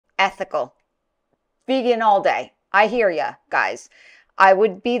ethical. Vegan all day. I hear ya, guys. I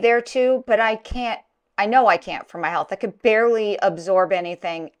would be there too, but I can't. I know I can't for my health. I could barely absorb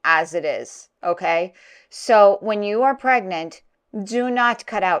anything as it is, okay? So when you are pregnant, do not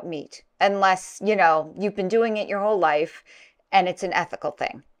cut out meat unless, you know, you've been doing it your whole life and it's an ethical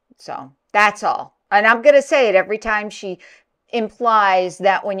thing. So that's all. And I'm going to say it every time she implies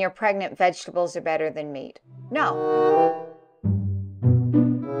that when you're pregnant, vegetables are better than meat. No.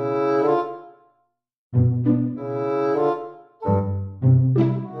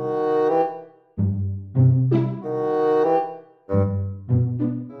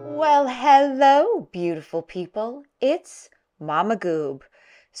 Well, hello, beautiful people. It's Mama Goob.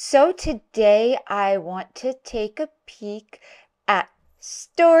 So today I want to take a peek at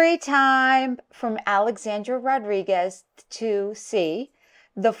story time from Alexandra Rodriguez to see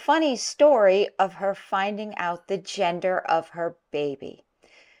the funny story of her finding out the gender of her baby.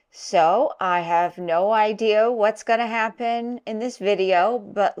 So I have no idea what's going to happen in this video,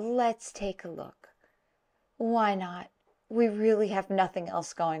 but let's take a look. Why not? We really have nothing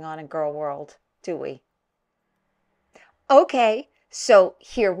else going on in Girl World, do we? Okay, so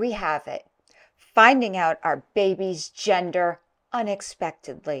here we have it. Finding out our baby's gender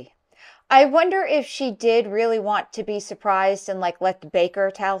unexpectedly. I wonder if she did really want to be surprised and like let the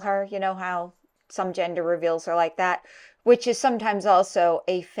baker tell her, you know how some gender reveals are like that, which is sometimes also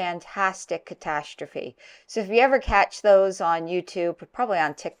a fantastic catastrophe. So if you ever catch those on YouTube, probably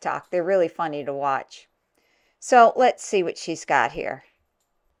on TikTok, they're really funny to watch. So let's see what she's got here.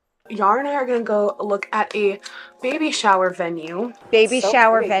 Yar and I are gonna go look at a baby shower venue. Baby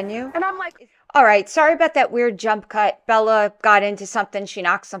shower venue? And I'm like, all right, sorry about that weird jump cut. Bella got into something. She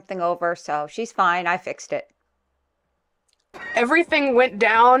knocked something over, so she's fine. I fixed it. everything went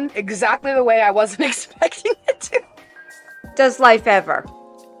down exactly the way I wasn't expecting it to. Does life ever?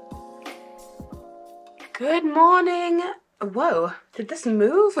 Good morning. Whoa, did this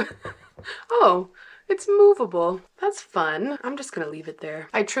move? Oh, it's movable. That's fun. I'm just gonna leave it there.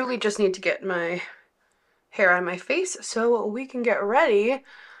 I truly just need to get my hair out of my face so we can get ready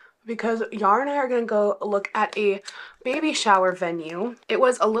because Yar and I are gonna go look at a baby shower venue. It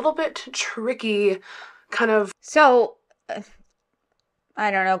was a little bit tricky, kind of. So,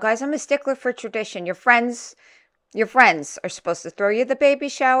 I don't know, guys. I'm a stickler for tradition. Your friends are supposed to throw you the baby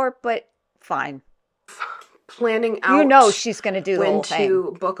shower, but fine. Planning out. You know she's gonna do the whole thing. When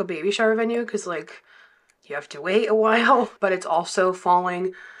to book a baby shower venue because like you have to wait a while, but it's also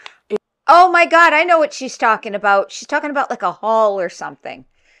falling. Oh my God, I know what she's talking about. She's talking about like a hall or something.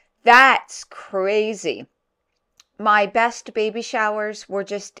 That's crazy. My best baby showers were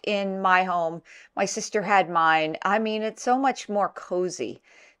just in my home. My sister had mine. I mean, it's so much more cozy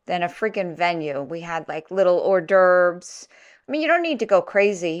than a friggin' venue. We had like little hors d'oeuvres. I mean, you don't need to go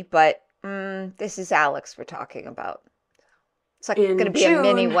crazy, but this is Alex we're talking about. It's like going to be a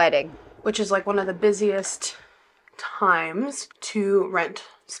mini wedding. Which is like one of the busiest times to rent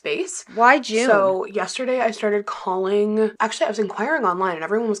space. Why June? So yesterday I started calling. Actually, I was inquiring online and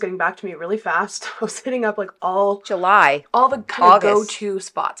everyone was getting back to me really fast. I was hitting up like all July. All the kind of go-to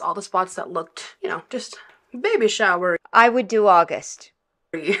spots. All the spots that looked, you know, just baby shower. I would do August.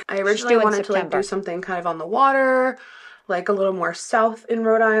 I originally wanted to like do something kind of on the water, like a little more south in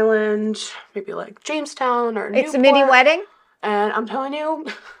Rhode Island, maybe like Jamestown or Newport. It's a mini wedding? And I'm telling you,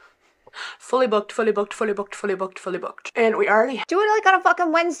 fully booked, fully booked, fully booked, fully booked, fully booked. And we already do it like on a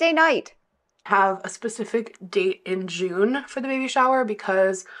fucking Wednesday night. Have a specific date in June for the baby shower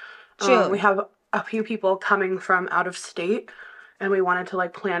because we have a few people coming from out of state and we wanted to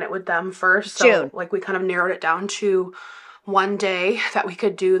like plan it with them first. So June. Like we kind of narrowed it down to one day that we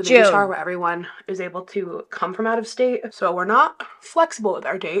could do the baby shower where everyone is able to come from out of state. So we're not flexible with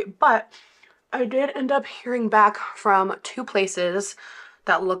our date, but I did end up hearing back from 2 places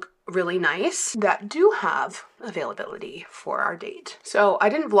that look really nice that do have availability for our date. So I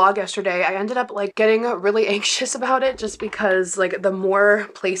didn't vlog yesterday. I ended up like getting really anxious about it just because like the more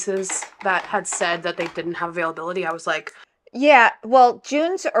places that had said that they didn't have availability, I was like, yeah, well,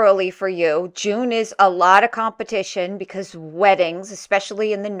 June's early for you. June is a lot of competition because weddings,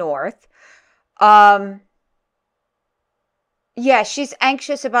 especially in the north. Yeah, she's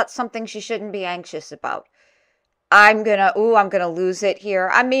anxious about something she shouldn't be anxious about. I'm gonna lose it here.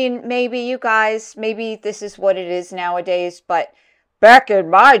 I mean, maybe you guys, maybe this is what it is nowadays, but back in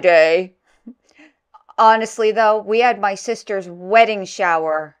my day, honestly though, we had my sister's wedding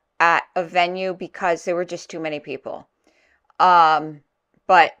shower at a venue because there were just too many people.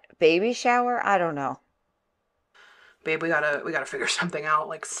 But baby shower, I don't know. Babe, we gotta figure something out,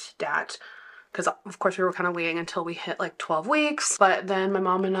 like stat because of course we were kind of waiting until we hit like 12 weeks. But then my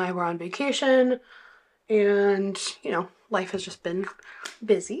mom and I were on vacation, and you know, life has just been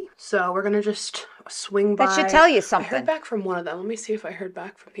busy. So we're gonna just swing by. That should tell you something. I heard back from one of them. Let me see if I heard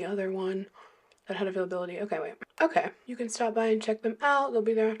back from the other one that had availability. Okay, wait. Okay, you can stop by and check them out. They'll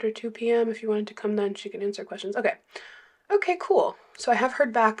be there after 2 p.m. If you wanted to come then, she can answer questions. Okay. Okay, cool. So I have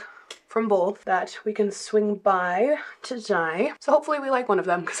heard back from both that we can swing by today. So hopefully we like one of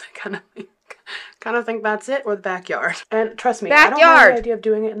them, because I kind of think that's it, or the backyard. And trust me, I don't like the idea of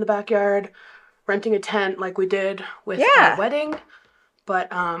doing it in the backyard, renting a tent like we did with our wedding, but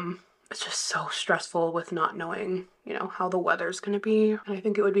it's just so stressful with not knowing, you know, how the weather's gonna be. And I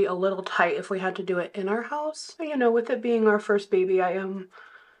think it would be a little tight if we had to do it in our house. You know, with it being our first baby, I am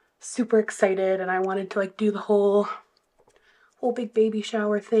super excited, and I wanted to like do the whole big baby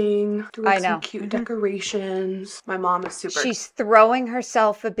shower thing, do like some cute decorations. My mom is super. She's throwing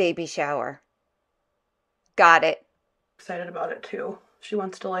herself a baby shower. Got it. Excited about it too. She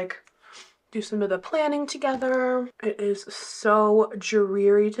wants to like do some of the planning together. It is so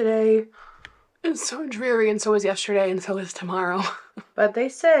dreary today. It's so dreary, and so is yesterday, and so is tomorrow. But they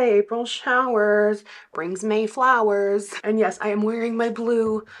say April showers brings May flowers. And yes, I am wearing my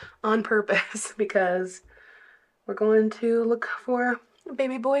blue on purpose because we're going to look for a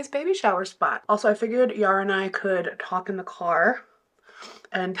baby boy's baby shower spot. Also, I figured Yara and I could talk in the car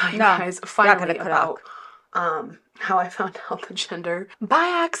and tell you guys finally about how I found out the gender by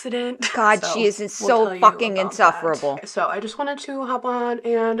accident. God, she is so fucking insufferable. So I just wanted to hop on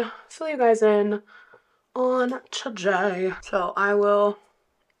and fill you guys in on today. So I will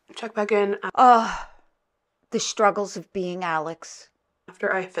check back in. The struggles of being Alex.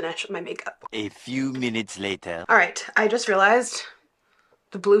 After I finish my makeup. A few minutes later. All right, I just realized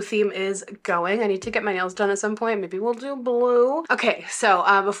the blue theme is going. I need to get my nails done at some point. Maybe we'll do blue. Okay,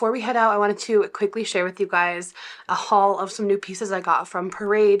 so before we head out, I wanted to quickly share with you guys a haul of some new pieces I got from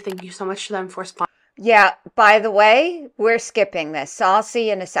Parade. Thank you so much to them for sponsoring. Yeah, by the way, we're skipping this, so I'll see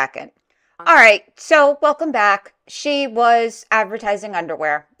you in a second. All right, so welcome back. She was advertising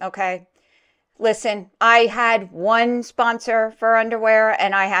underwear, okay? Listen, I had one sponsor for underwear,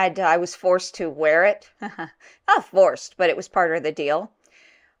 and I was forced to wear it. Not forced, but it was part of the deal.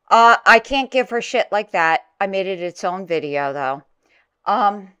 I can't give her shit like that. I made it its own video, though.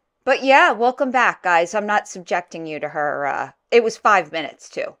 But yeah, welcome back, guys. I'm not subjecting you to her. It was 5 minutes,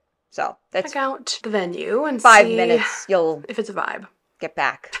 too. So that's... Check out the venue and 5 see minutes, you'll... if it's a vibe. Get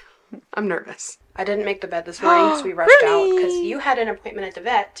back. I'm nervous. I didn't make the bed this morning, so we rushed out because you had an appointment at the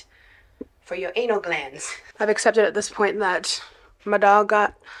vet for your anal glands. I've accepted at this point that my dog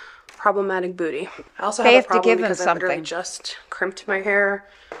got problematic booty. I also have a problem because I literally just crimped my hair,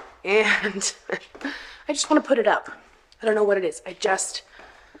 and I just want to put it up. I don't know what it is. I just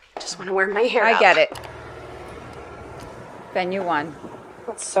want to wear my hair up. I get it. Venue 1.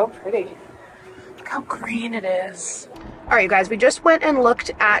 That's so pretty. Look how green it is. All right, you guys, we just went and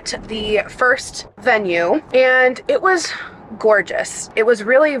looked at the first venue, and it was gorgeous. It was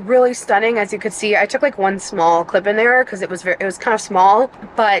really, really stunning. As you could see, I took like one small clip in there because it was kind of small,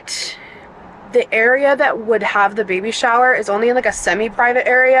 but the area that would have the baby shower is only in like a semi-private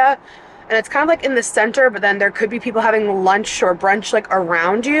area, and it's kind of like in the center, but then there could be people having lunch or brunch like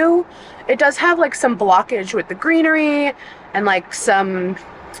around you. It does have like some blockage with the greenery and like some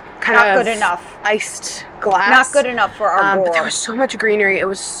kind of not good enough iced glass. Not good enough for our but there was so much greenery. It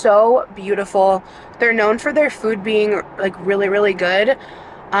was so beautiful. They're known for their food being like really, really good.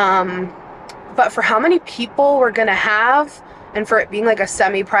 But for how many people we're gonna have, and for it being like a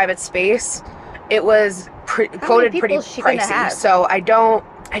semi-private space, it was quoted pretty pricey. So I don't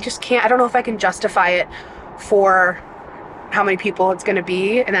know if I can justify it for how many people it's gonna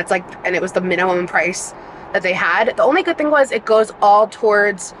be, and it was the minimum price that they had. The only good thing was it goes all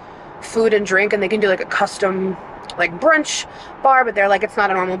towards food and drink, and they can do like a custom like brunch bar, but they're like, it's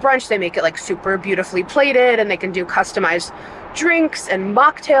not a normal brunch. They make it like super beautifully plated, and they can do customized drinks and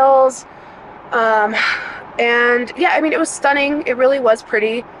mocktails. And yeah, I mean, it was stunning. It really was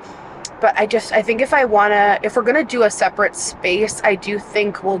pretty. But I think if we're gonna do a separate space, I do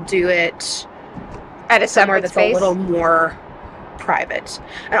think we'll do it at somewhere that's a little more private.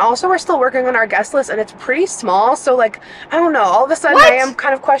 And also, we're still working on our guest list, and it's pretty small. So like, I don't know. All of a sudden, I am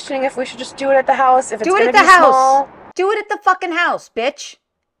kind of questioning if we should just do it at the house. If it's gonna be small, do it at the fucking house, bitch.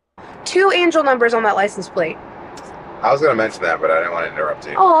 2 angel numbers on that license plate. I was gonna mention that, but I didn't want to interrupt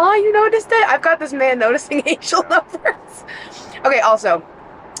you. Oh, you noticed it? I've got this man noticing angel numbers. Okay. Also,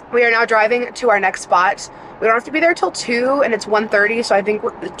 We are now driving to our next spot. We don't have to be there till 2, and it's 1:30, so I think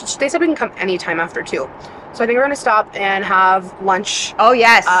they said we can come anytime after 2. So I think we're going to stop and have lunch. Oh,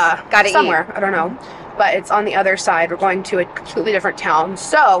 yes. Gotta somewhere. eat. I don't know. But it's on the other side. We're going to a completely different town.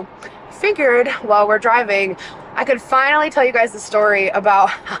 So I figured while we're driving, I could finally tell you guys the story about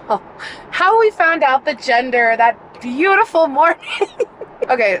how we found out the gender that beautiful morning.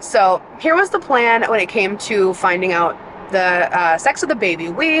 Okay, so here was the plan when it came to finding out the sex of the baby.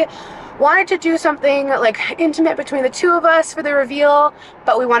 We wanted to do something like intimate between the two of us for the reveal,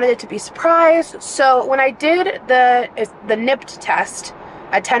 but we wanted it to be surprise. So when I did the NIPT test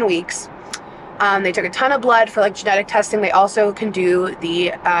at 10 weeks, they took a ton of blood for like genetic testing. They also can do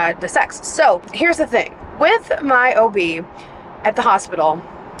the sex. So here's the thing. With my OB at the hospital,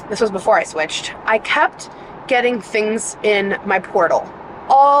 this was before I switched, I kept getting things in my portal.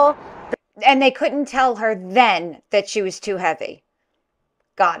 And they couldn't tell her then that she was too heavy.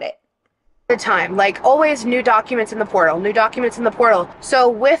 Got it. The time, like always new documents in the portal, new documents in the portal. So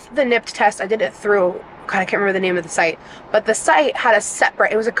with the NIPT test, I did it through, God, I can't remember the name of the site, but the site had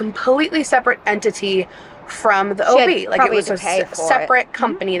it was a completely separate entity from the OB. Like it was a separate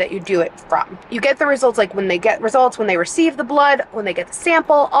company that you do it from. You get the results like when they get results, when they receive the blood, when they get the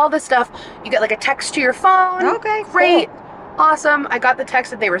sample, all this stuff. You get like a text to your phone. Okay, great. cool. Awesome. I got the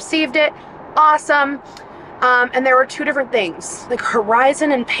text that they received it. Awesome. And there were two different things, like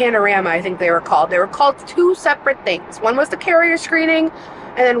Horizon and Panorama, I think they were called. They were called two separate things. One was the carrier screening,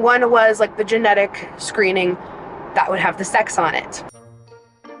 and then one was like the genetic screening that would have the sex on it.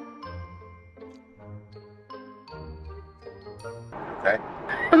 Okay.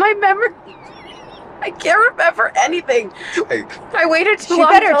 My memory, I can't remember anything. I waited too long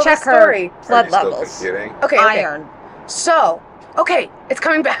She better to tell check the story. her blood levels. Okay. Iron. So, okay, it's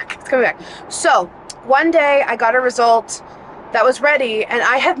coming back. It's coming back. So, one day I got a result that was ready, and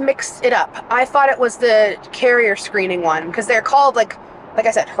I had mixed it up. I thought it was the carrier screening one, because they're called, like I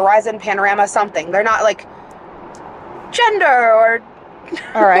said, Horizon, Panorama, something. They're not, like, gender or...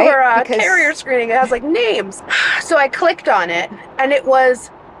 All right, or carrier screening. It has, like, names. So I clicked on it, and it was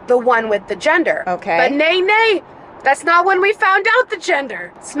the one with the gender. Okay. But nay, that's not when we found out the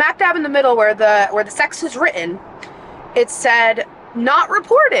gender. Smack dab in the middle where the sex is written, it said, not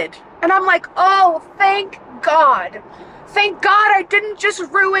reported. And I'm like, oh, thank God. Thank God I didn't just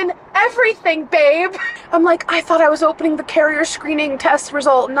ruin everything, babe. I'm like, I thought I was opening the carrier screening test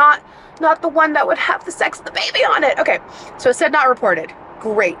result, not the one that would have the sex of the baby on it. Okay, so it said not reported.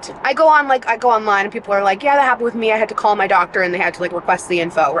 Great. I go online and people are like, yeah, that happened with me. I had to call my doctor and they had to like request the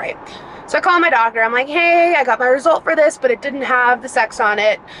info, right? So I call my doctor. I'm like, hey, I got my result for this, but it didn't have the sex on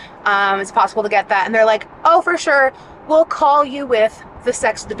it. It's possible to get that. And they're like, oh, for sure. We'll call you with the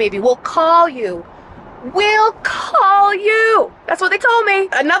sex of the baby. We'll call you. We'll call you. That's what they told me.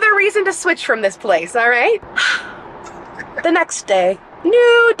 Another reason to switch from this place, all right? The next day,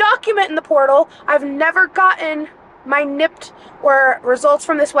 new document in the portal. I've never gotten my NIPT or results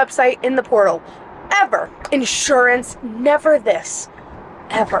from this website in the portal. Ever. Insurance, never this.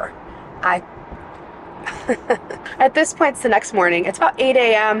 Ever. At this point, it's the next morning. It's about 8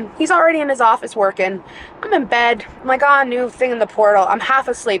 a.m. He's already in his office working. I'm in bed. I'm like, oh, new thing in the portal. I'm half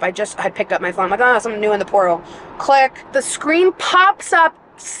asleep. I had picked up my phone. I'm like, oh, something new in the portal. Click. The screen pops up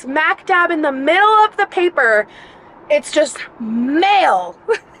smack dab in the middle of the paper. It's just mail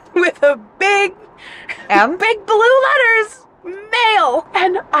with a big blue letters. Mail.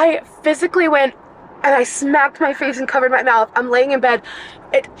 And I physically went and I smacked my face and covered my mouth. I'm laying in bed.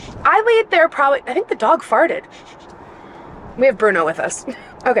 I laid there probably, I think the dog farted. We have Bruno with us.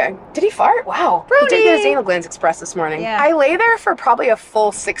 Okay. Did he fart? Wow. Brody. He did get his anal glands expressed this morning. Yeah. I lay there for probably a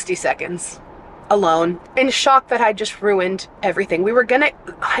full 60 seconds. Alone. In shock that I just ruined everything. We were gonna...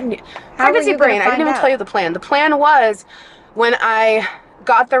 Pregnancy brain. I didn't even tell you the plan. The plan was, when I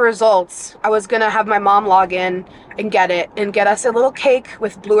got the results, I was gonna have my mom log in and get it, and get us a little cake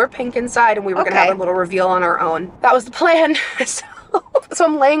with blue or pink inside, and we were gonna have a little reveal on our own. That was the plan. So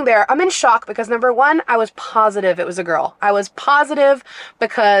I'm laying there. I'm in shock because, number one, I was positive it was a girl. I was positive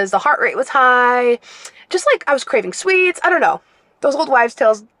because the heart rate was high. Just like I was craving sweets. I don't know. Those old wives'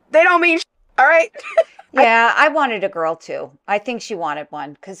 tales, they don't mean all right? Yeah, I wanted a girl too. I think she wanted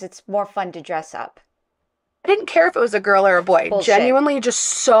one because it's more fun to dress up. I didn't care if it was a girl or a boy. Bullshit. Genuinely just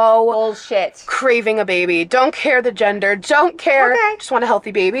so bullshit. Craving a baby. Don't care the gender. Don't care. Okay. Just want a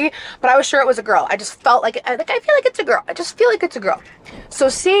healthy baby. But I was sure it was a girl. I just felt like, I feel like it's a girl. I just feel like it's a girl. So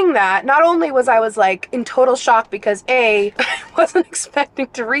seeing that, not only was I like in total shock because A, I wasn't expecting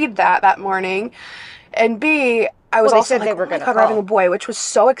to read that morning, and B, I was also like, oh my God, we're having a boy, which was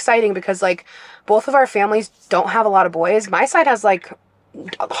so exciting because like both of our families don't have a lot of boys. My side has like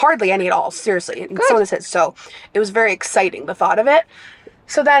hardly any at all, seriously. And so does his. So it was very exciting, the thought of it.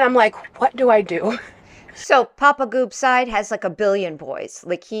 So then I'm like, what do I do? So Papa Goob's side has like a billion boys.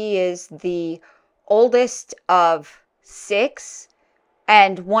 Like he is the oldest of 6,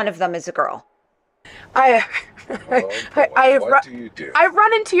 and one of them is a girl. What do you do? I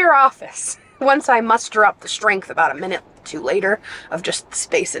run into your office once I muster up the strength about a minute or 2 later of just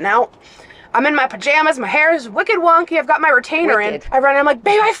spacing out. I'm in my pajamas, my hair is wicked wonky, I've got my retainer in. I run in, I'm like,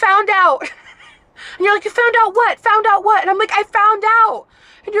 babe, I found out. And you're like, you found out what? Found out what? And I'm like, I found out.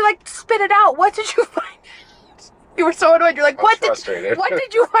 And you're like, spit it out. What did you find out? You were so annoyed. You're like, what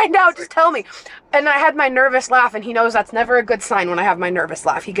did you find out? Just tell me. And I had my nervous laugh, and he knows that's never a good sign when I have my nervous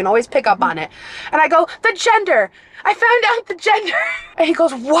laugh. He can always pick up on it. And I go, the gender. I found out the gender. And he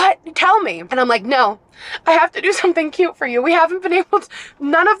goes, what? Tell me. And I'm like, no, I have to do something cute for you. We haven't been able to,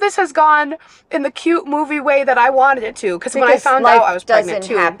 none of this has gone in the cute movie way that I wanted it to. Because when I found out I was pregnant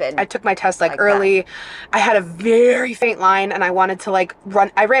too, I took my test like early. I had a very faint line, and I wanted to like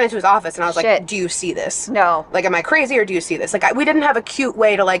I ran into his office, and I was like, do you see this? No. Like, am I crazy, or do you see this? Like, we didn't have a cute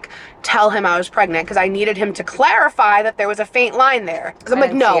way to like tell him I was pregnant, because I needed him to clarify that there was a faint line there. Because I'm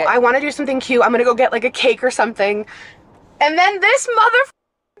like, no, I want to do something cute. I'm going to go get like a cake or something. And then this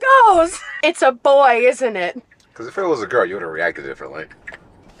goes, it's a boy, isn't it? Because if it was a girl, you would have reacted differently.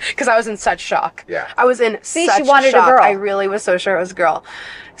 Because I was in such shock. Yeah. I was in such she wanted shock. a girl. I really was so sure it was a girl.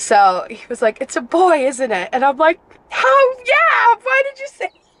 So he was like, it's a boy, isn't it? And I'm like, how? Yeah, why did you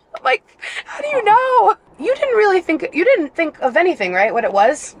say? I'm like, how do you know? You didn't think of anything, right? What it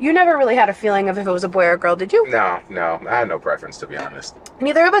was? You never really had a feeling of if it was a boy or a girl, did you? No, I had no preference, to be honest.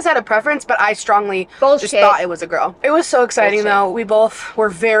 Neither of us had a preference, but I strongly just thought it was a girl. It was so exciting though. We both were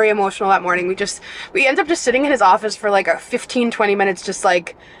very emotional that morning. We ended up just sitting in his office for like a 15-20 minutes, just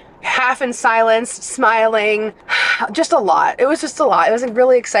like half in silence, smiling. Just a lot. It was just a lot. It was a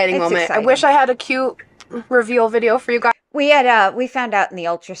really exciting moment. I wish I had a cute reveal video for you guys. We found out in the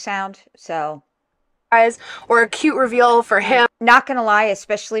ultrasound, so or a cute reveal for him. Not gonna lie,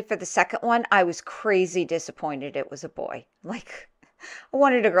 especially for the second one, I was crazy disappointed it was a boy. Like, I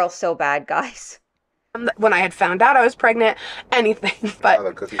wanted a girl so bad, guys. When I had found out I was pregnant, anything, but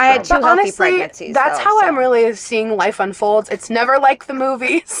I had 2 healthy pregnancies. That's how I'm really seeing life unfolds. It's never like the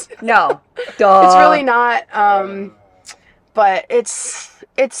movies. No, it's really not. But it's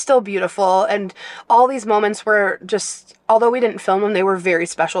still beautiful, and all these moments were just, although we didn't film them, they were very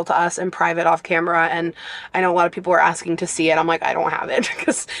special to us in private off camera. And I know a lot of people were asking to see it. I'm like, I don't have it,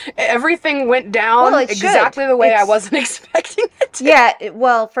 because everything went down exactly the way I wasn't expecting it to. Yeah,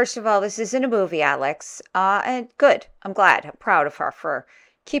 well, first of all, this isn't a movie, Alex, and good. I'm glad. I'm proud of her for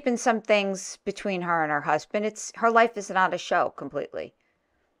keeping some things between her and her husband. Her life is not a show completely.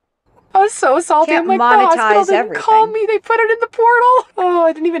 I was so salty. Can't I'm like, monetize the hospital didn't everything. call me. They put it in the portal. Oh,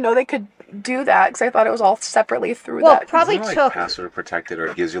 I didn't even know they could do that, because I thought it was all separately through that. Probably Isn't it, like, password protected, or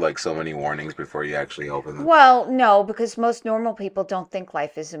it gies you like so many warnings before you actually open them? Well, no, because most normal people don't think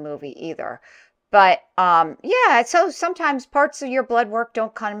life is a movie either. But yeah, so sometimes parts of your blood work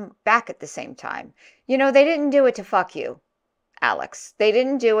don't come back at the same time. You know, they didn't do it to fuck you, Alex. They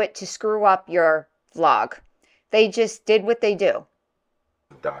didn't do it to screw up your vlog. They just did what they do.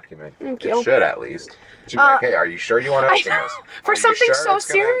 Document. It should, at least. She'd be like, hey, are you sure you want to open this? For something so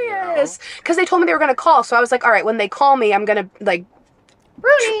serious. Because they told me they were going to call. So I was like, all right, when they call me, I'm going to, like,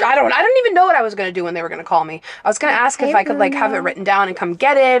 Rooney. I don't even know what I was going to do when they were going to call me. I was going to ask if I could, like, have it written down and come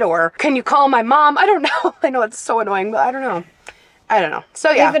get it, or can you call my mom? I don't know. I know it's so annoying, but I don't know.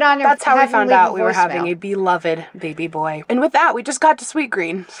 So yeah, that's how we found out we were having a beloved baby boy. And with that, we just got to Sweet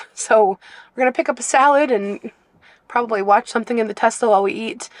Green. So we're going to pick up a salad and probably watch something in the Tesla while we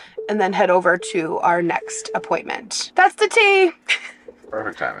eat, and then head over to our next appointment. That's the tea.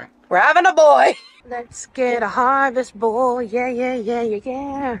 Perfect timing. We're having a boy. Let's get a harvest boy. Yeah.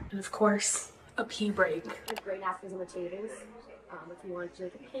 And of course, a pee break. Great napkins on the tables. If you want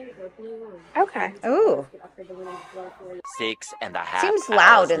to pink or blue. Okay. Ooh. 6.5 Seems loud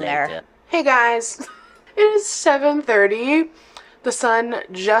hours in there. later. Hey guys, it is 7:30. The sun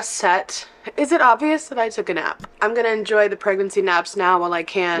just set. Is it obvious that I took a nap? I'm gonna enjoy the pregnancy naps now while I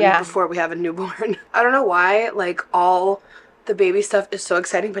can before we have a newborn. I don't know why, like, all the baby stuff is so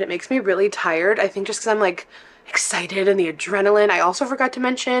exciting, but it makes me really tired. I think just because I'm, like, excited and the adrenaline. I also forgot to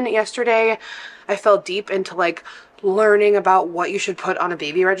mention yesterday, I fell deep into, like, learning about what you should put on a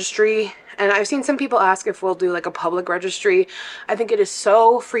baby registry. And I've seen some people ask if we'll do like a public registry. I think it is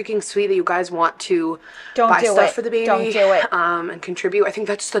so freaking sweet that you guys want to buy stuff for the baby. Don't do it. And contribute. I think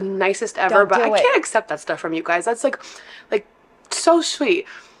that's the nicest ever. But I can't accept that stuff from you guys. That's like so sweet.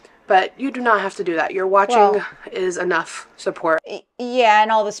 but you do not have to do that. Your watching is enough support. Yeah,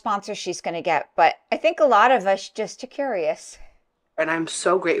 and all the sponsors she's going to get. But I think a lot of us just are curious. And I'm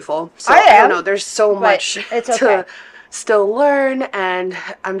so grateful. So I don't know. There's so much to still learn, and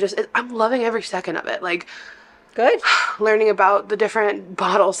I'm loving every second of it. Like, good. Learning about the different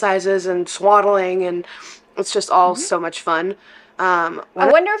bottle sizes and swaddling, and it's just all so much fun. I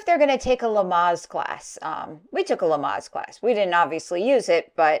wonder if they're going to take a Lamaze class. We took a Lamaze class. We didn't obviously use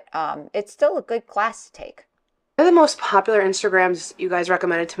it, but it's still a good class to take. One of the most popular Instagrams you guys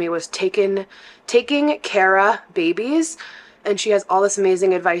recommended to me was Taking Cara Babies, and she has all this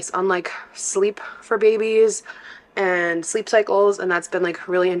amazing advice on like sleep for babies and sleep cycles, and that's been like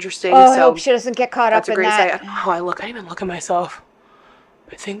really interesting. Oh, I hope she doesn't get caught up in that. That's a great site. Oh, I didn't even look at myself.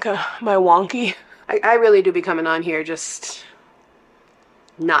 I think my wonky. I really do be coming on here just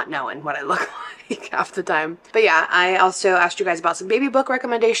not knowing what I look like half the time. But yeah, I also asked you guys about some baby book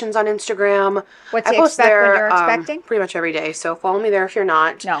recommendations on Instagram. What to expect when you're expecting? Pretty much every day. So follow me there if you're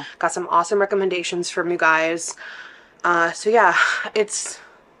not. No. Got some awesome recommendations from you guys. So yeah, it's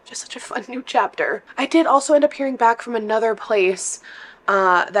just such a fun new chapter. I did also end up hearing back from another place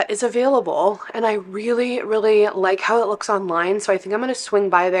that is available, and I really, really like how it looks online. So I think I'm going to swing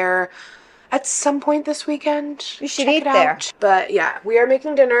by there at some point this weekend. You should eat there. But yeah, we are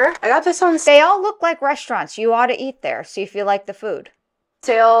making dinner. I got this on sale. They all look like restaurants. You ought to eat there, see if you like the food.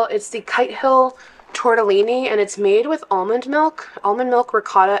 It's the Kite Hill tortellini, and it's made with almond milk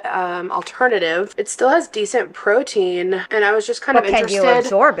ricotta alternative. It still has decent protein, and I was just kind of interested. Can you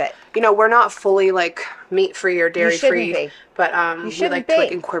absorb it? You know, we're not fully like meat free or dairy free, but we like to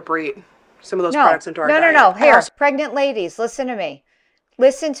like incorporate some of those products into our diet. No. Here, pregnant ladies, listen to me.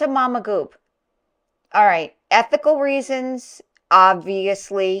 Listen to Mama Goop. All right, ethical reasons,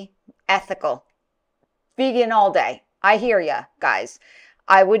 obviously ethical. Vegan all day. I hear ya, guys.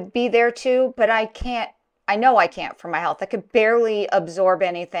 I would be there too, but I can't. I know I can't for my health. I could barely absorb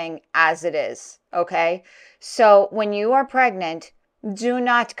anything as it is, okay? So when you are pregnant, do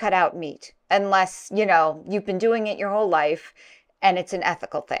not cut out meat unless, you know, you've been doing it your whole life and it's an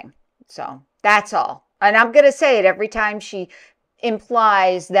ethical thing. So that's all. And I'm going to say it every time she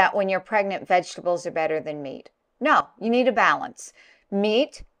implies that when you're pregnant, vegetables are better than meat. No, you need a balance.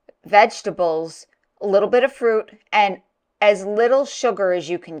 Meat, vegetables, a little bit of fruit, and as little sugar as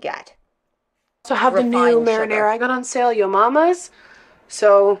you can get. So have the new marinara I got on sale, Yo Mama's.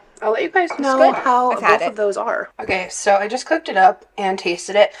 So I'll let you guys know how both of those are. Okay, so I just cooked it up and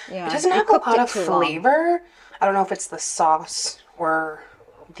tasted it. Yeah, it doesn't have a lot of flavor. I don't know if it's the sauce or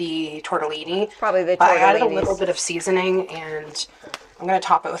the tortellini. Probably the tortellini. I added a little bit of seasoning, and I'm going to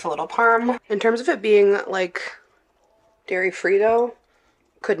top it with a little parm. In terms of it being like dairy-free though,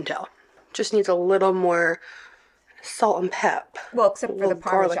 couldn't tell. Just needs a little more salt and pep. Well, except for the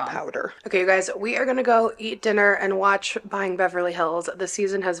Parmesan. Garlic powder. Okay, you guys, we are gonna go eat dinner and watch Buying Beverly Hills. This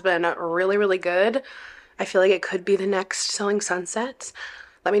season has been really, really good. I feel like it could be the next Selling Sunset.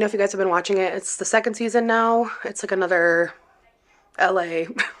 Let me know if you guys have been watching it. It's the second season now. It's like another LA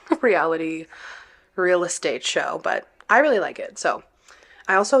reality real estate show, but I really like it. So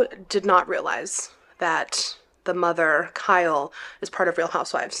I also did not realize that the mother, Kyle, is part of Real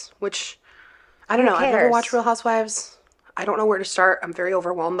Housewives, which I don't know. I've never watched Real Housewives. I don't know where to start. I'm very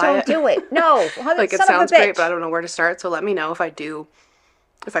overwhelmed by it. Don't do it. No. Like, it sounds great, but I don't know where to start. So let me know if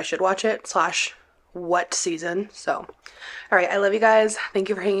I should watch it / what season. So, all right. I love you guys. Thank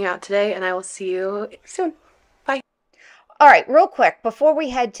you for hanging out today, and I will see you soon. Bye. All right. Real quick, before we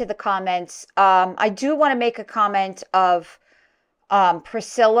head to the comments, I do want to make a comment of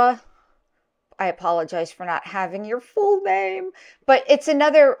Priscilla. I apologize for not having your full name, but it's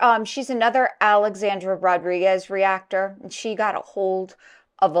another, she's another Alexandra Rodriguez reactor, and she got a hold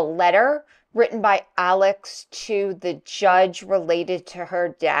of a letter written by Alex to the judge related to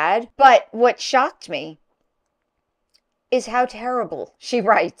her dad. But what shocked me is how terrible she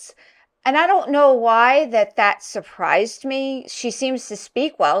writes. And I don't know why that surprised me. She seems to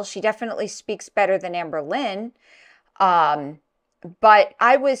speak well. She definitely speaks better than Amber Lynn. But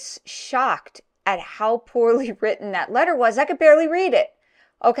I was shocked at how poorly written that letter was. I could barely read it.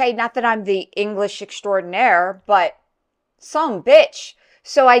 Okay, not that I'm the English extraordinaire, but some bitch.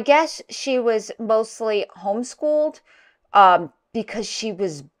 So I guess she was mostly homeschooled because she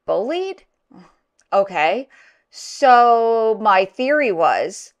was bullied. Okay, so my theory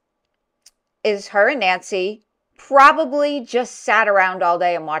is her and Nancy probably just sat around all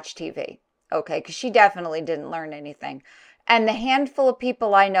day and watched TV. Okay, because she definitely didn't learn anything. And the handful of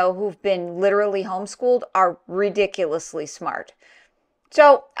people I know who've been literally homeschooled are ridiculously smart.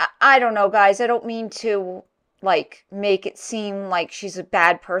 So, I don't know, guys. I don't mean to like make it seem like she's a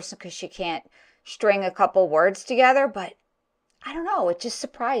bad person because she can't string a couple words together, but I don't know, it just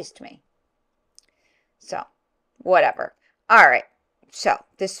surprised me. So, whatever. All right. So,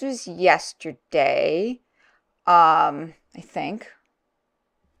 this was yesterday. I think.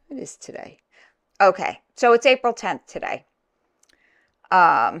 It is today. Okay. So, it's April 10th today.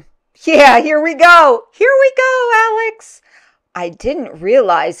 Yeah, here we go. Here we go, Alex. I didn't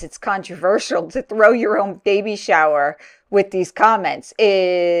realize it's controversial to throw your own baby shower with these comments.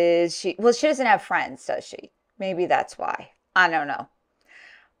 Is she? Well, she doesn't have friends, does she? Maybe that's why. I don't know.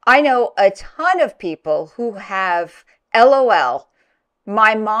 I know a ton of people who have LOL.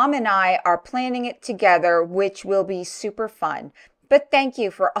 My mom and I are planning it together, which will be super fun. But thank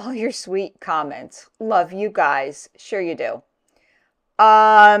you for all your sweet comments. Love you guys. Sure you do.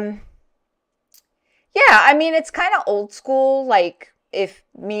 Yeah, I mean, it's kind of old school. Like, if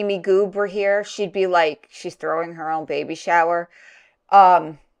Mimi Goob were here, she'd be like, she's throwing her own baby shower.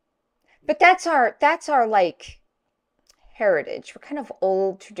 But that's our like, heritage. We're kind of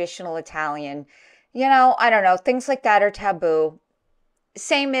old, traditional Italian. You know, I don't know. Things like that are taboo.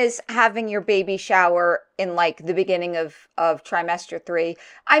 Same as having your baby shower in, like, the beginning of trimester 3.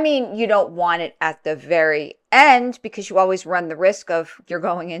 I mean, you don't want it at the very end because you always run the risk of you're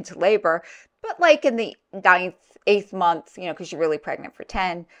going into labor. But like in the 9th, 8th month, you know, because you're really pregnant for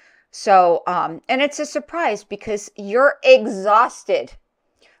 10. So, and it's a surprise because you're exhausted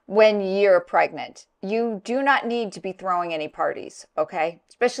when you're pregnant. You do not need to be throwing any parties, okay?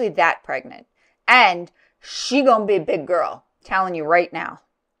 Especially that pregnant. And she gonna be a big girl, telling you right now.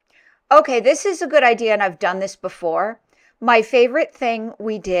 Okay, this is a good idea, and I've done this before. My favorite thing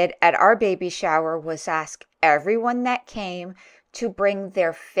we did at our baby shower was ask everyone that came to bring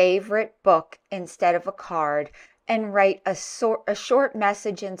their favorite book instead of a card and write a short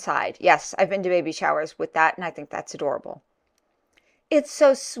message inside. Yes, I've been to baby showers with that, and I think that's adorable. It's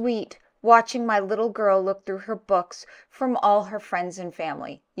so sweet watching my little girl look through her books from all her friends and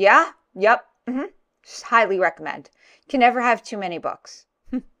family. Yeah? Yep. Just highly recommend. Can never have too many books.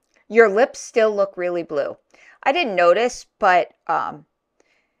 Your lips still look really blue. I didn't notice, but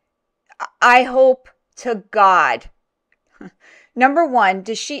I hope to God. Number one,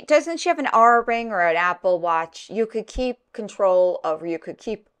 doesn't she have an Aura ring or an Apple Watch? You could keep control of, or you could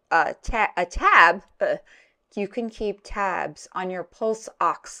keep a tab. You can keep tabs on your pulse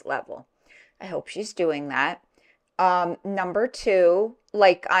ox level. I hope she's doing that. Number two,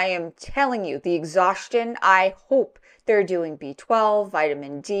 like I am telling you, the exhaustion, I hope they're doing B12,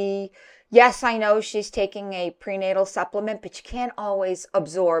 vitamin D. Yes, I know she's taking a prenatal supplement, but you can't always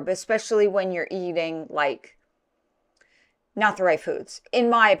absorb, especially when you're eating, like, not the right foods, in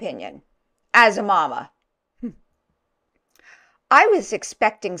my opinion, as a mama. I was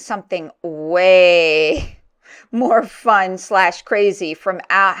expecting something way more fun / crazy from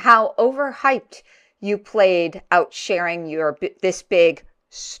how overhyped you played out sharing this big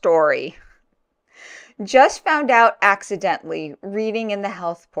story. Just found out accidentally reading in the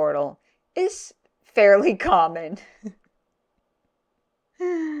health portal is fairly common.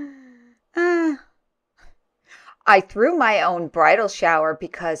 I threw my own bridal shower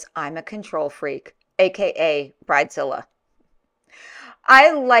because I'm a control freak, aka Bridezilla.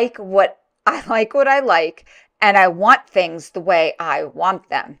 I like what I like, and I want things the way I want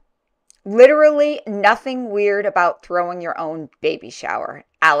them. Literally nothing weird about throwing your own baby shower.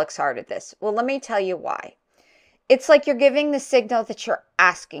 Alex hearted this. Well, let me tell you why. It's like you're giving the signal that you're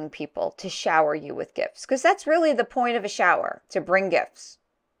asking people to shower you with gifts, because that's really the point of a shower, to bring gifts.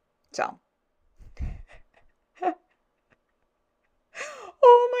 So.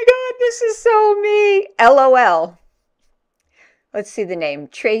 Oh my God, this is so me. LOL. Let's see the name.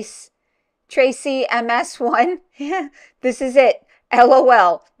 Tracy MS1. Yeah, this is it.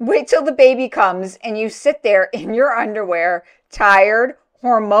 LOL. Wait till the baby comes and you sit there in your underwear, tired,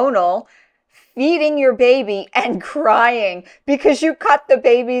 hormonal, feeding your baby and crying because you cut the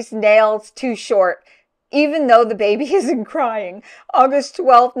baby's nails too short, even though the baby isn't crying. August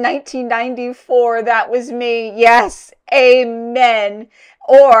 12th, 1994. That was me. Yes. Amen.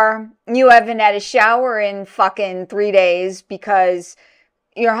 Or you haven't had a shower in fucking 3 days because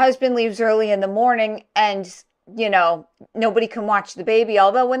your husband leaves early in the morning and, you know, nobody can watch the baby.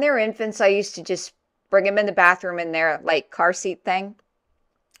 Although when they were infants, I used to just bring them in the bathroom in their, like, car seat thing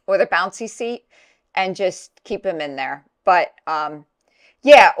or the bouncy seat and just keep them in there. But,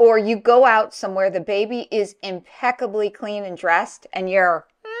 yeah, or you go out somewhere, the baby is impeccably clean and dressed, and you're...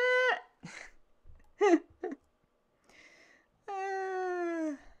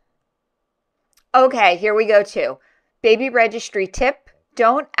 Okay, here we go too. Baby registry tip,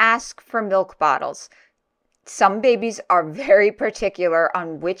 don't ask for milk bottles. Some babies are very particular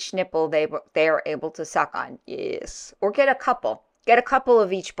on which nipple they are able to suck on. Yes. Or get a couple. Get a couple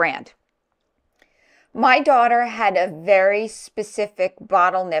of each brand. My daughter had a very specific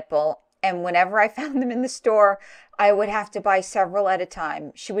bottle nipple, and whenever I found them in the store, I would have to buy several at a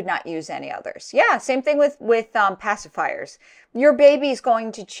time. She would not use any others. Yeah, same thing with pacifiers. Your baby's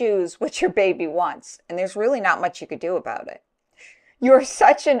going to choose what your baby wants, and there's really not much you could do about it. You're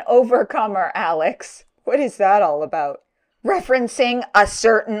such an overcomer, Alex. What is that all about? Referencing a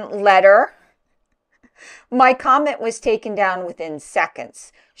certain letter? My comment was taken down within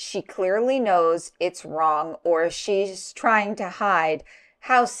seconds. She clearly knows it's wrong, or she's trying to hide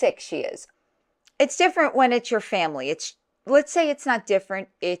how sick she is. It's different when it's your family. Let's say it's not different,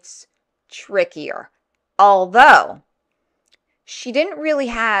 it's trickier. Although she didn't really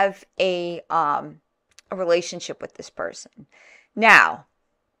have a relationship with this person. Now,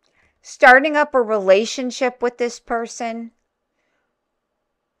 starting up a relationship with this person,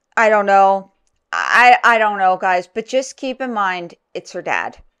 I don't know. I don't know, guys, but just keep in mind, it's her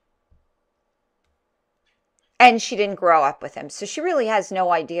dad. And she didn't grow up with him, so she really has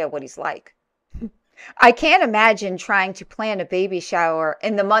no idea what he's like. I can't imagine trying to plan a baby shower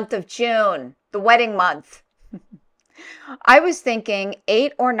in the month of June, the wedding month. I was thinking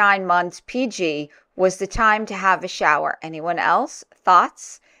 8 or 9 months PG was the time to have a shower. Anyone else?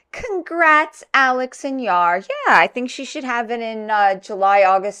 Thoughts? Congrats, Alex and Yar. Yeah, I think she should have it in July,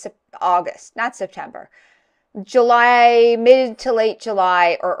 August, not September. July, mid to late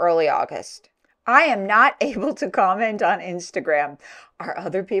July or early August. I am not able to comment on Instagram. Are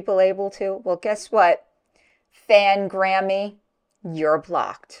other people able to? Well, guess what? Fan Grammy, you're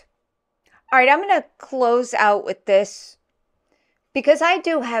blocked. All right, I'm going to close out with this because I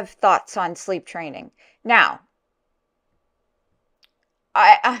do have thoughts on sleep training. Now,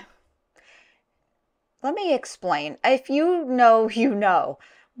 let me explain. If you know, you know.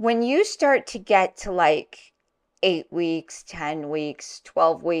 When you start to get to like 8 weeks, 10 weeks,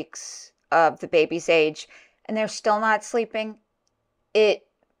 12 weeks of the baby's age, and they're still not sleeping, it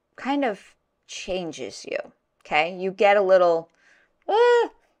kind of changes you, okay? You get a little,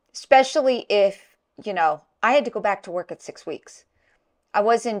 especially if, I had to go back to work at 6 weeks. I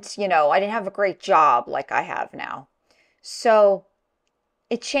wasn't, I didn't have a great job like I have now. So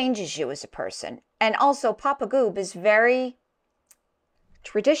it changes you as a person. And also, Papa Goob is very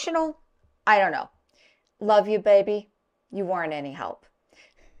traditional. I don't know. Love you, baby. You weren't any help.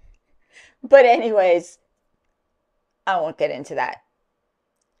 But anyways, I won't get into that.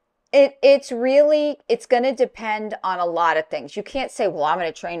 It's going to depend on a lot of things. You can't say, well, I'm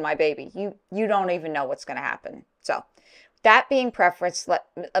going to train my baby. You don't even know what's going to happen. So that being preference, let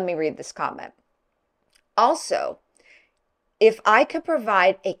me read this comment. Also, if I could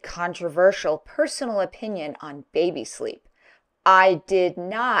provide a controversial personal opinion on baby sleep, I did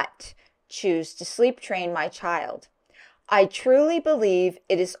not choose to sleep train my child. I truly believe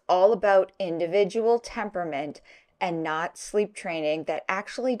it is all about individual temperament and not sleep training that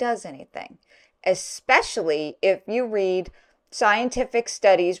actually does anything, especially if you read scientific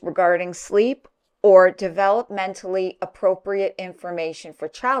studies regarding sleep or developmentally appropriate information for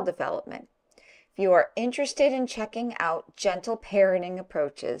child development. If you are interested in checking out gentle parenting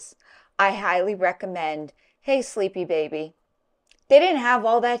approaches, I highly recommend Hey Sleepy Baby. They didn't have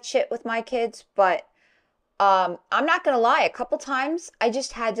all that shit with my kids, but I'm not going to lie. A couple times, I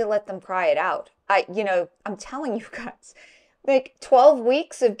just had to let them cry it out. I'm telling you guys, like 12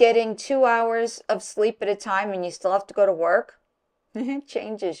 weeks of getting 2 hours of sleep at a time and you still have to go to work, it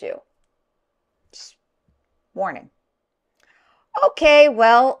changes you. Just warning. Okay,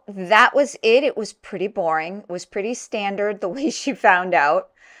 well, that was it. It was pretty boring. It was pretty standard the way she found out.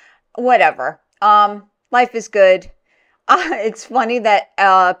 Whatever. Life is good. It's funny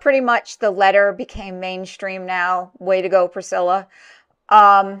that pretty much the letter became mainstream now. Way to go, Priscilla.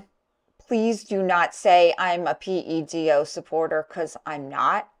 Please do not say I'm a PEDO supporter, because I'm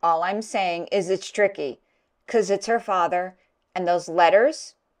not. All I'm saying is it's tricky because it's her father and those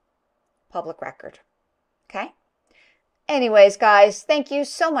letters, public record. Okay? Anyways, guys, thank you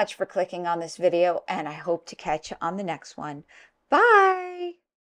so much for clicking on this video, and I hope to catch you on the next one. Bye!